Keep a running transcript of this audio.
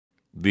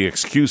the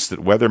excuse that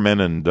weathermen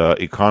and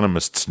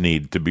economists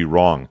need to be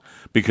wrong,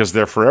 because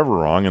they're forever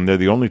wrong, and they're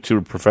the only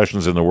two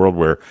professions in the world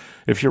where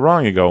if you're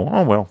wrong, you go,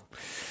 oh, well,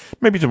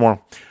 maybe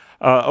tomorrow.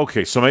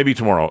 Okay, so maybe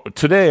tomorrow.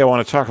 Today, I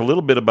want to talk a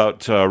little bit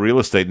about real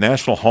estate.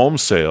 National home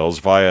sales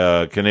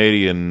via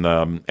Canadian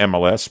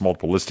MLS,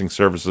 multiple listing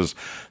services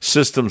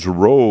systems,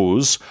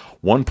 rose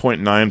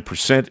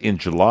 1.9% in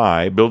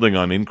July, building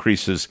on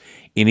increases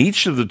in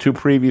each of the two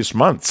previous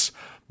months,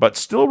 but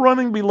still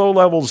running below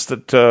levels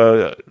that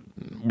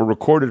were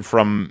recorded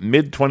from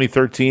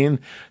mid-2013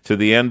 to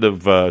the end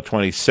of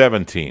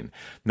 2017.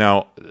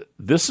 Now,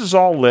 this is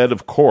all led,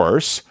 of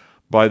course,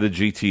 by the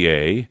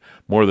GTA.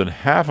 More than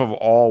half of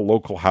all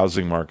local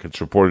housing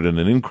markets reported an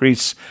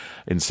increase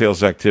in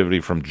sales activity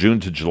from June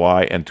to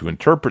July. And to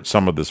interpret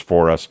some of this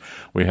for us,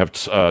 we have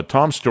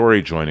Tom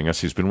Storey joining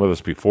us. He's been with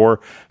us before,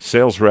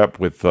 sales rep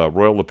with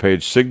Royal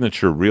Lepage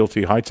Signature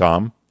Realty. Hi,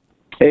 Tom.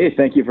 Hey,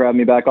 thank you for having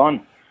me back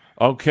on.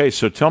 Okay,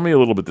 so tell me a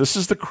little bit. This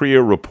is the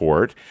CREA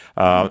report,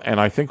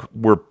 and I think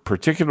we're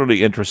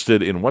particularly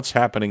interested in what's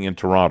happening in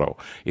Toronto.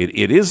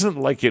 It isn't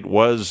like it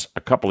was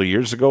a couple of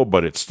years ago,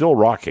 but it's still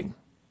rocking.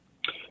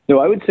 So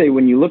I would say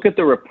when you look at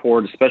the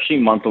report, especially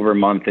month over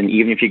month, and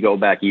even if you go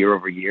back year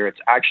over year, it's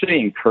actually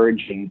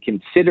encouraging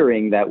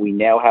considering that we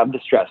now have the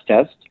stress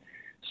test.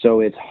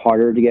 So it's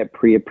harder to get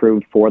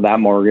pre-approved for that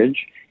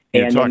mortgage.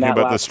 You're talking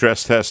about the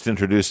stress test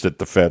introduced at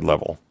the Fed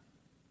level.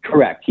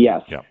 Correct,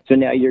 yes. Yeah. So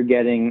now you're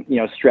getting,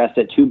 stressed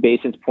at 2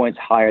 basis points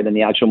higher than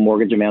the actual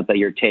mortgage amount that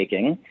you're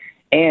taking.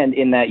 And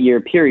in that year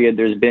period,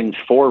 there's been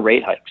 4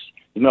 rate hikes.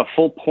 There's been a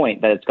full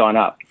point that it's gone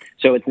up.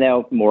 So it's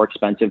now more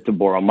expensive to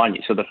borrow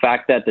money. So the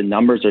fact that the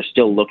numbers are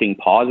still looking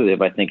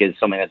positive, I think, is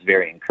something that's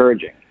very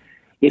encouraging.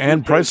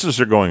 And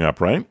prices are going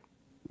up, right?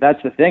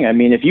 That's the thing. I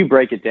mean, if you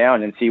break it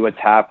down and see what's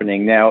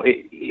happening now,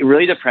 it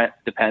really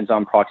depends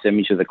on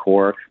proximity to the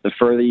core. The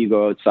further you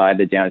go outside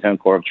the downtown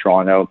core of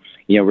Toronto,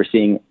 we're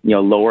seeing,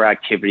 lower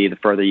activity the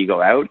further you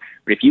go out.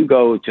 But if you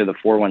go to the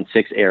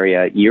 416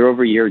 area, year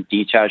over year,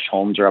 detached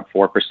homes are up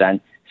 4%,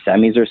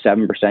 semis are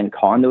 7%,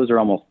 condos are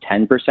almost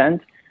 10%.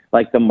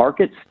 Like, the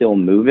market's still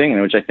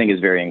moving, which I think is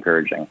very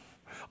encouraging.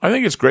 I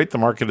think it's great the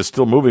market is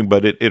still moving,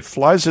 but it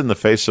flies in the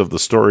face of the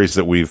stories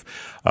that we've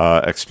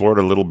explored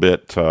a little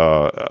bit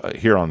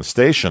here on the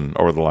station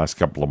over the last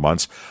couple of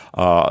months,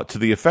 to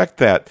the effect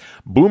that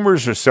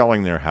boomers are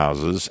selling their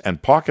houses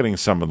and pocketing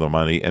some of the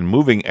money and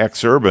moving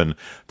ex-urban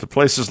to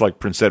places like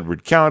Prince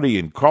Edward County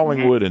and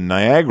Collingwood and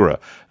Niagara.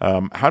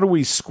 How do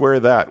we square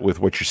that with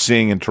what you're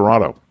seeing in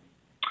Toronto?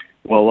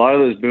 Well, a lot of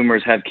those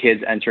boomers have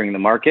kids entering the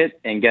market,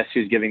 and guess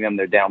who's giving them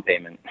their down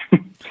payment?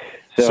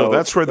 So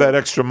that's where that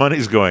extra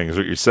money's going, is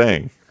what you're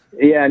saying.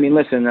 Yeah, I mean,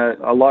 listen,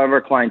 a lot of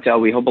our clientele,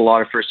 we hope a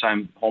lot of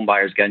first-time home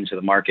buyers get into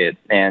the market.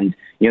 And,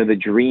 the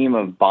dream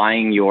of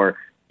buying your,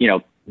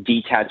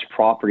 detached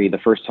property the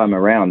first time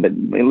around, but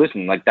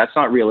listen, that's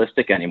not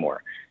realistic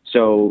anymore.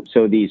 So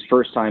these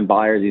first-time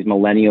buyers, these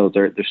millennials,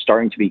 they're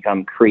starting to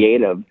become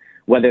creative,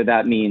 whether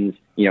that means,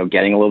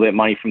 getting a little bit of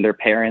money from their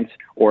parents,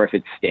 or if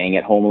it's staying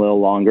at home a little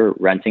longer,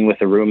 renting with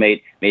a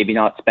roommate, maybe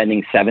not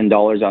spending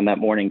 $7 on that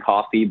morning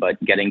coffee, but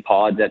getting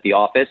pods at the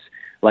office.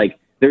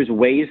 There's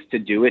ways to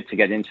do it to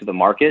get into the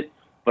market,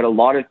 but a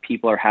lot of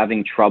people are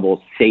having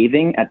trouble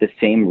saving at the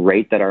same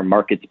rate that our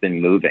market's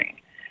been moving.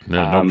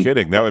 No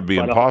kidding. That would be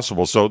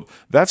impossible. So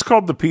that's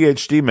called the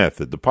PhD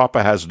method, the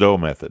Papa Has Dough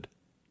method.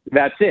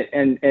 That's it.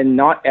 And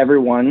not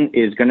everyone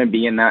is going to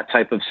be in that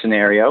type of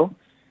scenario.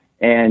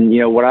 And,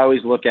 what I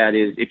always look at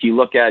is if you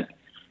look at,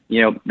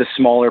 the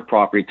smaller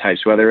property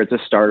types, whether it's a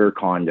starter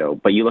condo,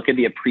 but you look at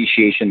the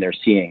appreciation they're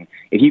seeing,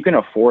 if you can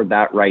afford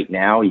that right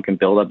now, you can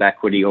build up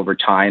equity over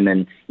time.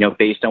 And,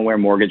 based on where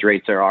mortgage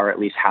rates are, at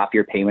least half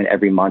your payment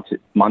every month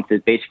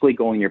is basically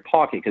going in your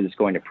pocket because it's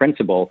going to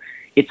principal.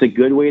 It's a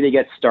good way to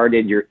get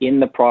started. You're in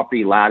the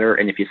property ladder.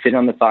 And if you sit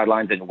on the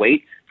sidelines and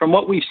wait, from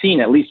what we've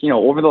seen, at least,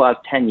 over the last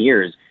 10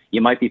 years,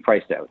 you might be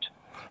priced out.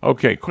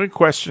 Okay, quick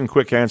question,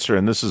 quick answer,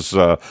 and this is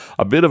a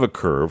bit of a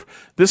curve.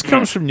 This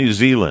comes from New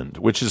Zealand,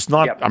 which is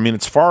not, I mean,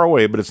 it's far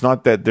away, but it's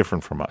not that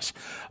different from us.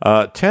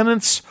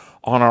 Tenants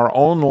on our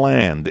own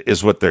land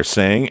is what they're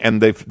saying, and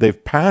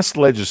they've passed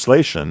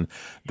legislation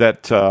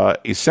that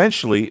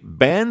essentially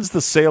bans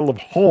the sale of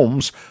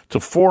homes to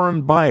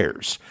foreign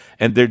buyers,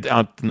 and they're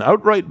an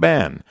outright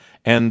ban.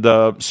 And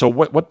so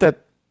what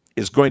that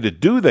is going to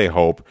do, they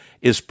hope,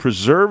 is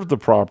preserve the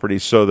property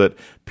so that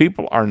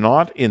people are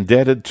not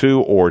indebted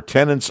to or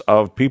tenants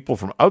of people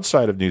from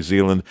outside of New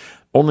Zealand.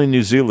 Only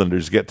New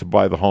Zealanders get to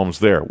buy the homes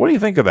there. What do you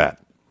think of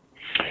that?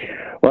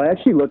 Well, I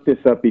actually looked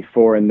this up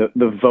before, and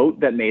the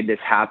vote that made this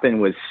happen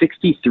was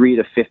 63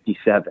 to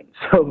 57.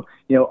 So,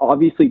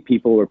 obviously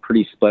people were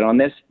pretty split on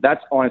this.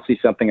 That's honestly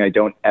something I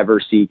don't ever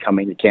see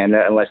coming to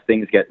Canada unless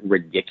things get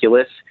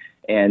ridiculous,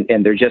 and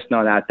they're just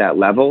not at that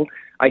level.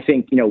 I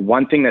think,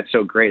 one thing that's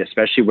so great,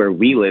 especially where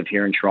we live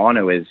here in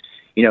Toronto, is,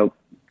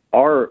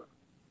 our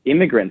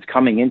immigrants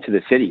coming into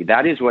the city.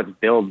 That is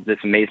what builds this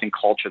amazing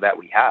culture that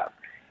we have.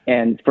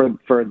 And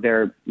for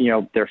their,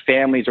 their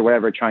families or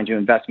whatever trying to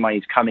invest money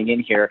is coming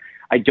in here,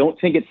 I don't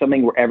think it's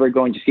something we're ever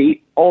going to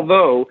see.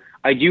 Although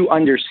I do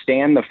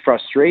understand the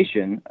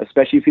frustration,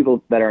 especially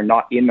people that are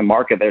not in the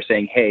market. They're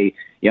saying, hey,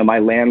 my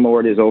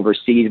landlord is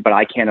overseas, but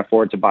I can't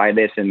afford to buy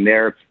this, and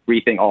they're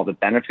reaping all the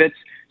benefits.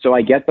 So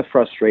I get the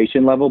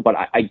frustration level, but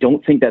I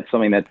don't think that's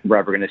something that we're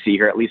ever going to see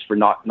here, at least for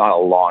not a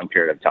long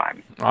period of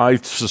time. I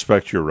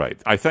suspect you're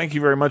right. I thank you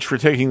very much for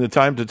taking the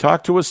time to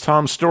talk to us.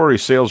 Tom Storey,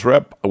 sales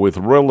rep with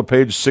Royal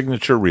Lepage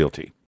Signature Realty.